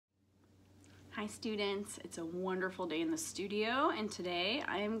Hi students, it's a wonderful day in the studio, and today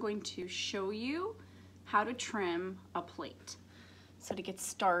I am going to show you how to trim a plate. So to get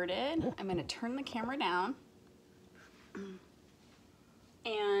started, I'm going to turn the camera down,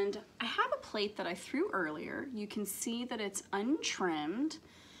 and I have a plate that I threw earlier. You can see that it's untrimmed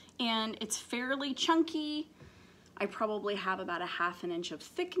and it's fairly chunky. I probably have about 1/2 inch of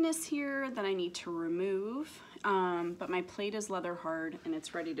thickness here that I need to remove, but my plate is leather hard and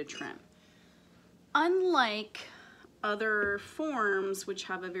it's ready to trim. Unlike other forms which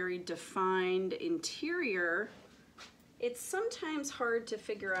have a very defined interior, it's sometimes hard to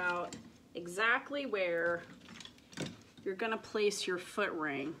figure out exactly where you're going to place your foot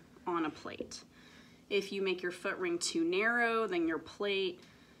ring on a plate. If you make your foot ring too narrow, then your plate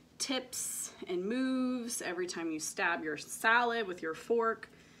tips and moves every time you stab your salad with your fork.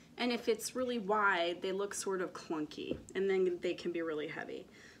 And if it's really wide, they look sort of clunky, and then they can be really heavy.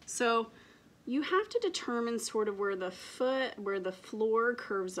 So you have to determine sort of where the floor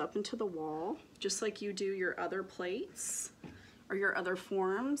curves up into the wall, just like you do your other plates or your other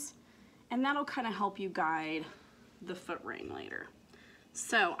forms, and that'll kind of help you guide the foot ring later.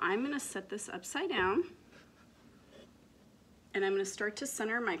 So I'm going to set this upside down, and I'm going to start to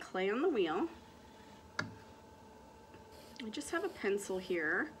center my clay on the wheel. I just have a pencil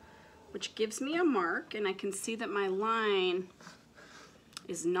here, which gives me a mark, and I can see that my line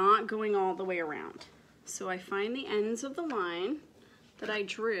is not going all the way around. So I find the ends of the line that I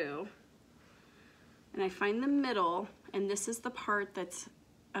drew, and I find the middle, and this is the part that's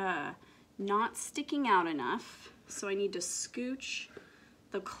not sticking out enough. So I need to scooch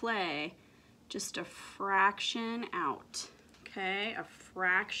the clay just a fraction out, okay? A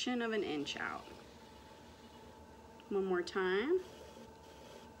fraction of an inch out. One more time.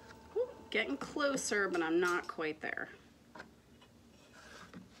 Ooh, getting closer, but I'm not quite there.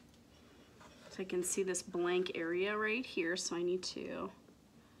 So I can see this blank area right here, so I need to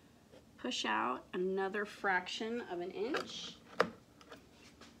push out another fraction of an inch.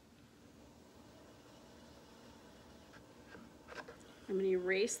 I'm going to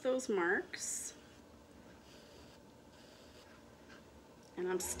erase those marks. And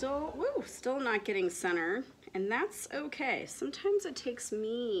I'm still not getting centered, and that's okay. Sometimes it takes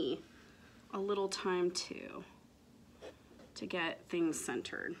me a little time to get things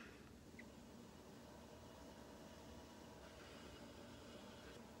centered.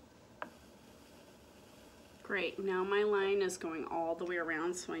 Great, now my line is going all the way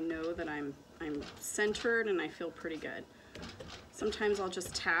around, so I know that I'm centered and I feel pretty good. Sometimes I'll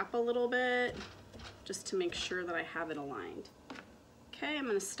just tap a little bit just to make sure that I have it aligned. Okay, I'm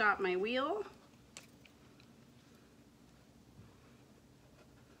going to stop my wheel.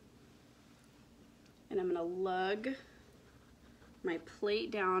 And I'm going to lug my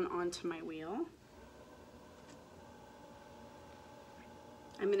plate down onto my wheel.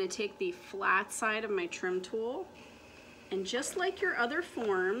 I'm going to take the flat side of my trim tool, and just like your other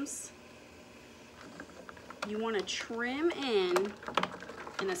forms, you want to trim in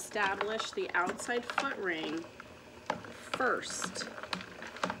and establish the outside foot ring first.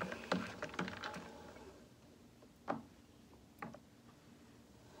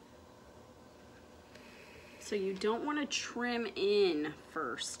 So you don't want to trim in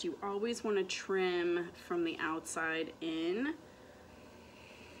first. You always want to trim from the outside in,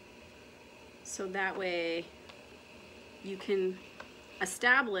 so that way you can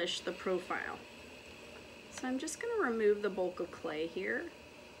establish the profile. So I'm just going to remove the bulk of clay here.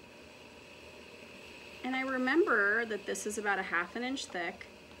 And I remember that this is about 1/2 inch thick,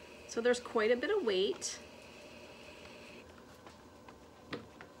 so there's quite a bit of weight.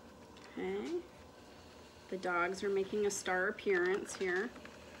 Okay. The dogs are making a star appearance here.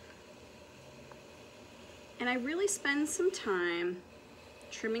 And I really spend some time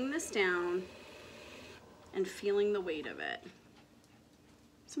trimming this down and feeling the weight of it.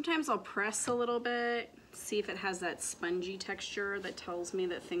 Sometimes I'll press a little bit, see if it has that spongy texture that tells me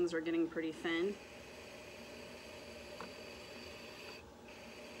that things are getting pretty thin.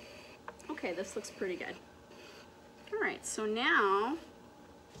 Okay, this looks pretty good. All right, so now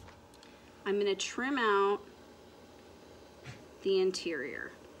I'm going to trim out the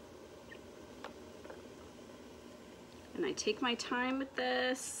interior. And I take my time with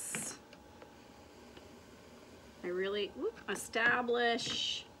this. I really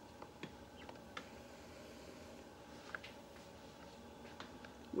establish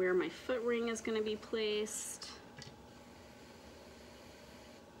where my foot ring is going to be placed.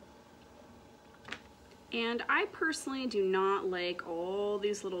 And I personally do not like all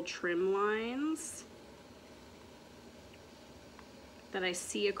these little trim lines. that I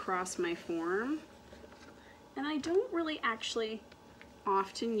see across my form. And I don't really actually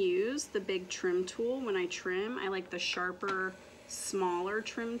often use the big trim tool when I trim. I like the sharper, smaller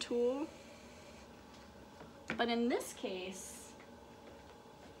trim tool. But in this case,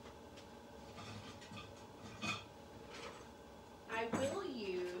 I will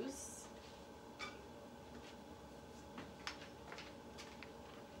use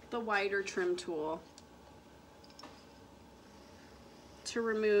the wider trim tool to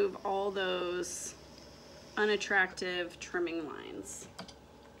remove all those unattractive trimming lines.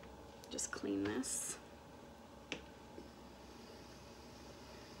 Just clean this.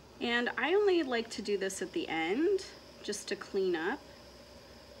 And I only like to do this at the end just to clean up,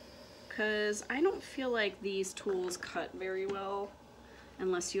 because I don't feel like these tools cut very well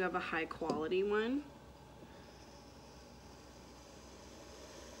unless you have a high quality one.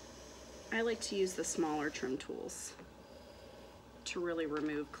 I like to use the smaller trim tools to really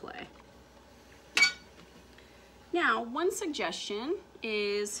remove clay. Now, one suggestion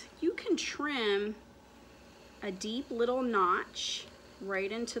is you can trim a deep little notch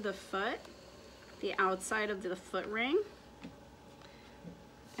right into the foot, the outside of the foot ring,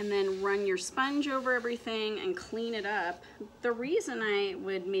 and then run your sponge over everything and clean it up. The reason I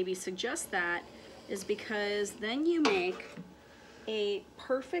would maybe suggest that is because then you make a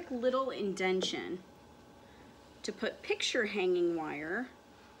perfect little indention to put picture hanging wire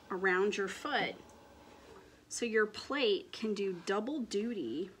around your foot, so your plate can do double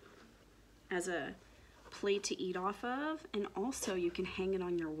duty as a plate to eat off of, and also you can hang it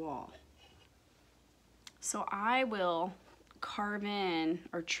on your wall. So I will carve in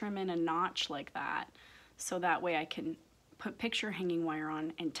or trim in a notch like that, so that way I can put picture hanging wire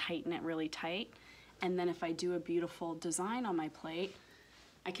on and tighten it really tight. And then if I do a beautiful design on my plate,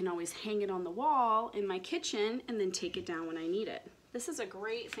 I can always hang it on the wall in my kitchen and then take it down when I need it. This is a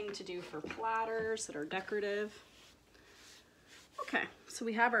great thing to do for platters that are decorative. Okay, so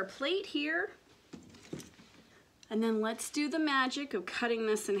we have our plate here. And then let's do the magic of cutting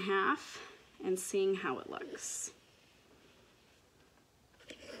this in half and seeing how it looks.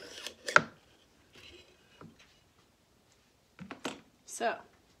 So,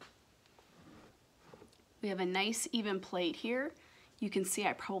 we have a nice even plate here. You can see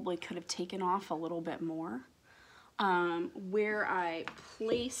I probably could have taken off a little bit more. Where I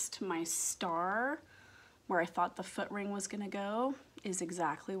placed my star, where I thought the foot ring was gonna go, is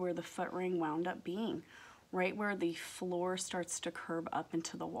exactly where the foot ring wound up being, right where the floor starts to curve up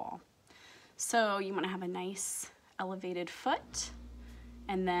into the wall. So you wanna have a nice elevated foot,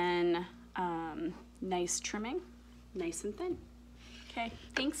 and then nice trimming, nice and thin. Okay,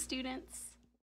 thanks students.